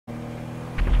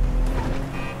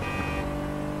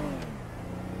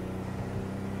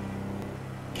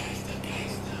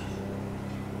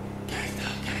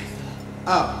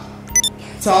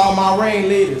To all my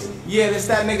ringleaders, yeah, this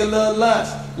that nigga Lil Lunch.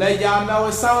 Let y'all know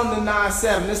it's on the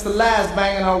 9-7. It's the last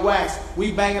banging on wax.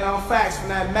 We banging on facts from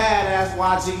that mad ass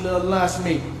YG Lil Lunch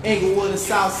me. Inglewood and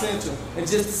South Central. And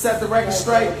just to set the record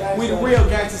straight, we the real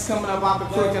gangsters coming up out the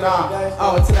crooked arm.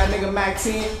 Oh, and to that nigga Mac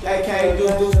 10, aka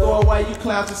Deuce throw away, you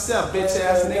clown yourself, bitch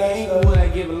ass nigga. Inglewood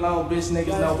ain't giving long bitch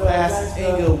niggas no passes.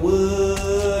 Inglewood.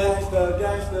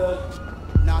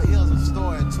 Now here's a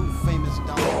story of two famous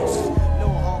dogs. No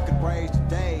hawk and braids for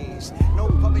days. No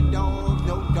puppy dogs,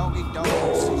 no doggy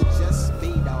dogs. It's just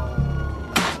speed dogs.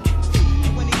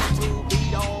 And when these two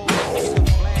beat dogs, see the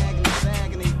flag and the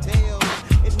sag and they tails,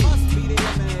 it must be them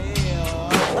in the hell.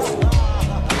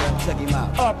 Check him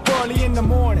out. Up early in the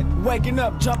morning, waking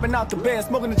up, jumping out the bed,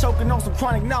 smoking and choking on some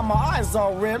chronic. Now my eyes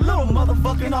all red. Little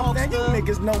motherfucking off there. You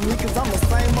niggas know me, cause I'm the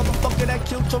same motherfucker that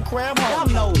killed your crab. Y'all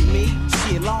know me.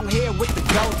 Shit, long hair with the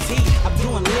goatee. I'm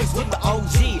doing licks with the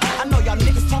OG. I know y'all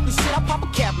niggas talking shit. I pop a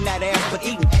cap in that ass, but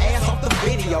eating ass off the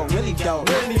video. Really dope.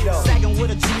 Sagging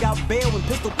with a G'd out bell and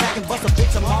pistol packing. Bust a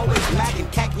bitch, I'm always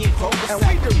macking, khaki and croaker. And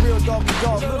we the real doggy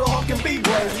dogs, little hawk and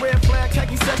B-boys. Red flag,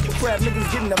 khaki, second crab.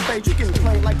 Niggas getting the face. You can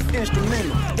play like it's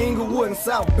instrumental. Inglewood and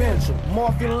South Central.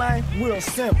 Morphine Lane, real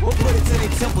simple. We'll put it to their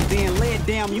temple, then lay it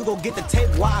down. You go get the tape.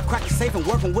 Why I crack the safe and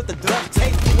working with the duct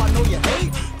tape. Who I know you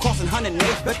hate. Crossing 100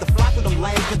 names, bet the fly through them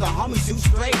lanes, cause the homies shoot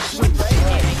straight.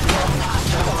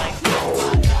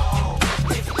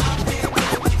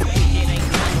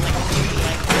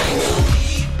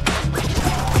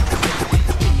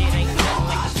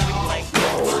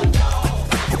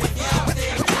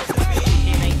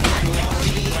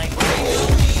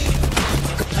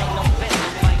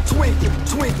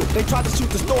 They tried to shoot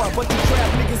the store, but the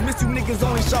crab niggas miss you niggas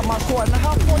only shot my core. Now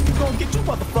how far you gon' get? You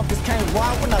motherfuckers can't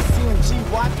ride when I see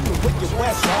CMG ride through the wicked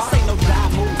west. This ain't no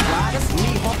dime move riders.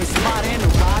 Me bumping spot and the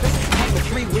riders. Hang the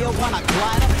 3-wheel when I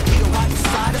glide up. He don't ride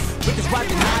beside us. Bitches right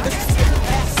behind us. Skip the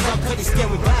passes up, cause they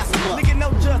scared we blast them up. Nigga, no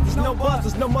justice, no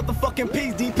busters, no motherfucking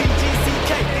peace.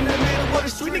 DPGCK in the middle of the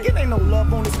street. Nigga, ain't no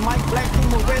love on this mic. Black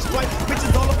from a red stripe.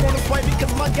 Bitches all up on the swipe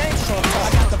because my game's strong. I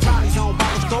got the brownies on,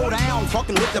 about to throw down.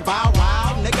 Fucking with the bow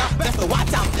wow, nigga. Best to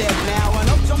watch out there now. And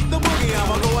don't jump the boogie.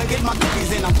 I'ma go and get my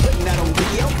cookies and I'm putting that on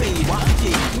BLP.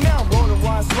 Now I'm rolling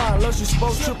wine slide, unless you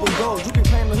supposed triple gold. You can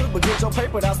claim the hood, but get your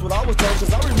paper, that's what I was told.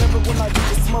 Cause I remember when I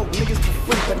used to smoke niggas for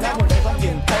free, but nowadays I'm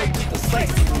getting paid just to say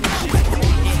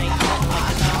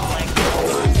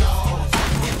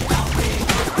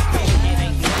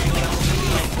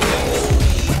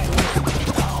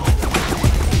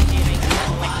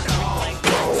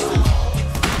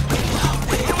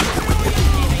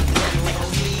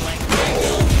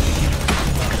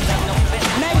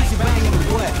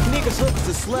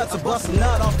sluts are busting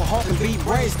nut off a hawk and beat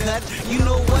braids cut. You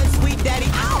know what, sweet daddy,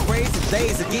 I'll raise the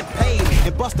days to get paid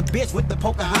and bust a bitch with the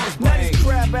Pocahontas now braid. these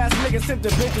crab ass niggas sent the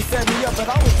bitch to set me up, but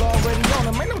I was already on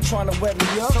them. Ain't no trying to wet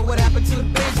me up. So what happened to the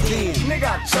bitch then? Nigga,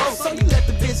 I chose. So you let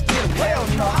the bitch get away? Hell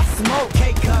no, I smoke.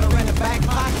 Cake cutter in the back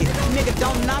pocket. Nigga,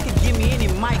 don't knock it, give me any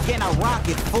mic and I rock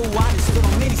it. Fool, I just stood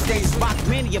on many stages, rocked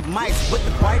many of mics with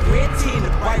the bright red tee and the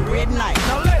bright red night.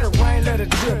 Now let it rain, let it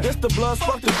drip. This the blood,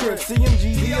 fuck the trip.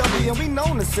 CMG, DLB, and we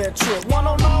known to set trip.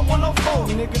 109, 104,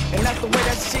 nigga. And that's the way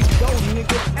that shit goes,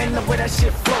 nigga. And the way that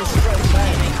shit flows straight,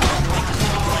 man.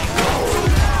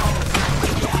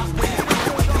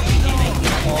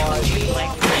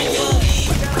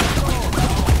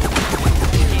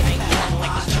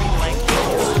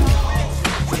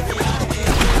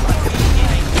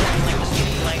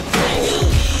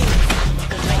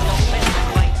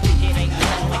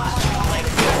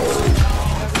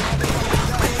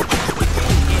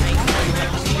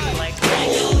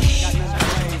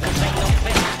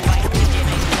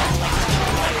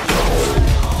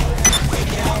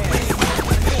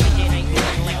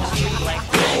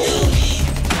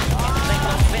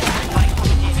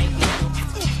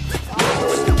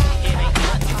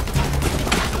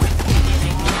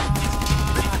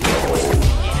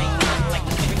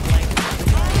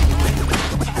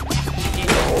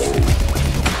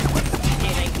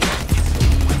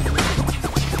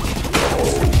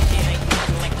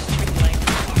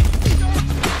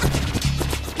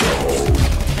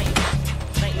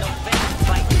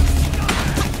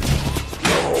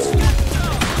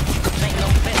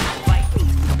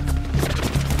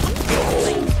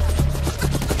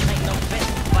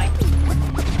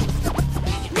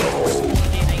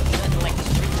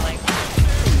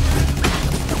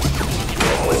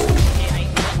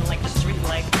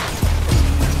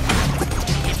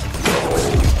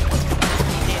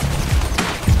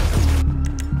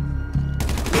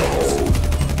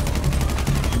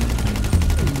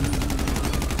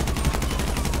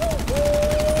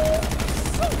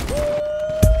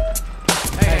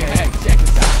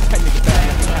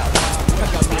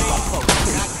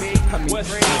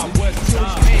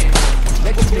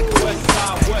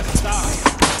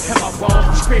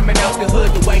 screaming out the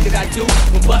hood the way that I do.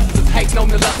 When busters is hating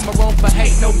on the luck, am I wrong for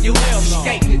hating on you?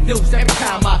 Skating the deuce every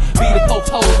time I beat a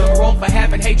post holes. Am I wrong for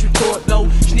having hatred toward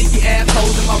those sneaky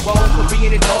assholes? Am I wrong for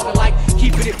being a dog and like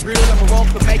keeping it real? Am I wrong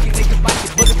for making niggas bite the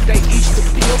bullet if they eat the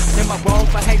pill? Am I wrong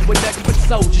for hating with nothing but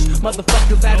soldiers?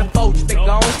 Motherfuckers out of Folgers, they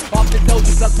gone off the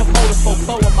dojas up to motor for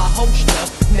four of my whole stuff.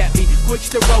 Nappy, quick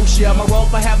to roast ya. Am I wrong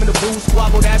for having a boo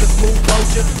squabble that a smooth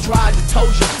vulture? Tried to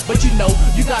told ya, but you know,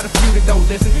 you got a few that don't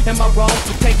listen. Am I wrong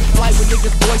for taking flight when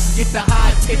niggas' voices get the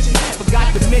high pitching?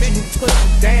 Forgot to mention who put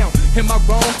them down. Am I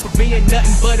wrong for being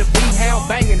nothing but a B-hound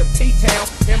banging a P-town?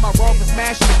 Am I wrong for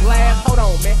smashing the glass? Hold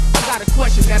on, man, I got a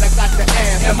question that I got to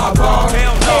ask. Am I wrong?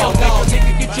 Hell no,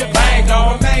 nigga, get your bang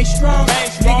on. Remain strong,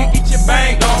 nigga, get your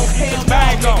bang on. Hell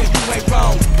no, nigga, you ain't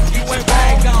wrong. You ain't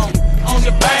bang on. On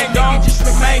your bang on, just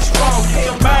remain strong.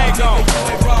 Hell bang on, you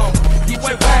ain't wrong. You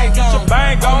ain't bang on.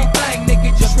 Bang on. Only thing,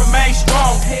 nigga, just remain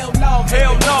strong. Hell no,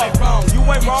 hell no. You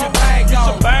ain't wrong. Get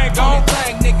your bang on. Only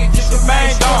thing, nigga, just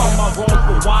remain strong. Am I wrong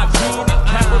for watching it?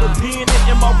 Capital P in it?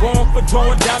 Am I wrong for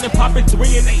drawing down and popping 3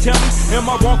 in it? Tell me, am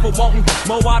I wrong for wanting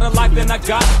more out of life than I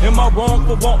got? Am I wrong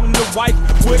for wanting the wife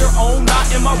with her own knot?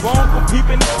 Am I wrong for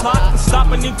peeping the clock and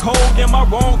stopping it cold? Am I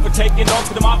wrong for taking off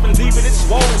to the mop and leaving it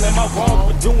swollen? Am I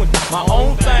wrong for doing my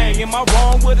own thing? Am I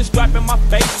wrong with a strap in my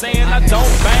face saying I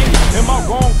don't bang? Am I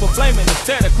wrong for blaming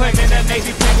instead of claiming that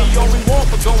Navy penny only wrong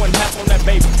for going half on that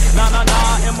baby? Nah,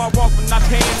 am I wrong for not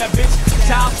paying that bitch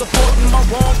child support? Am I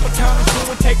wrong for counting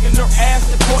through and taking her ass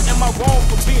to court? Am I wrong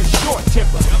for being short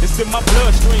tempered? It's in my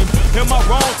bloodstream. Am I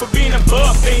wrong for being a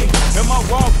blood fiend? Am I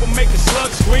wrong for making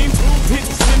slugs scream?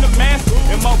 Hitting in the mask?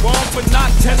 Am I wrong for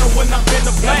not telling when I'm in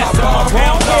the blast? Am I wrong?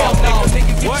 Hell no,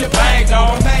 nigga, get your bang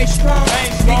on. Remain strong,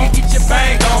 nigga, get your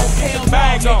bang on. Hell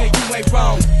no, nigga, you ain't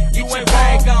wrong. You ain't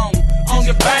bang on. On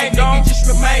your bang on, just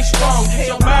remain strong.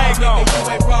 Hell no, nigga, you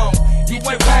ain't wrong. You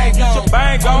ain't bang on.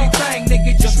 Only thing,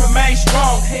 nigga, just remain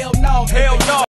strong. Hell no, hell no.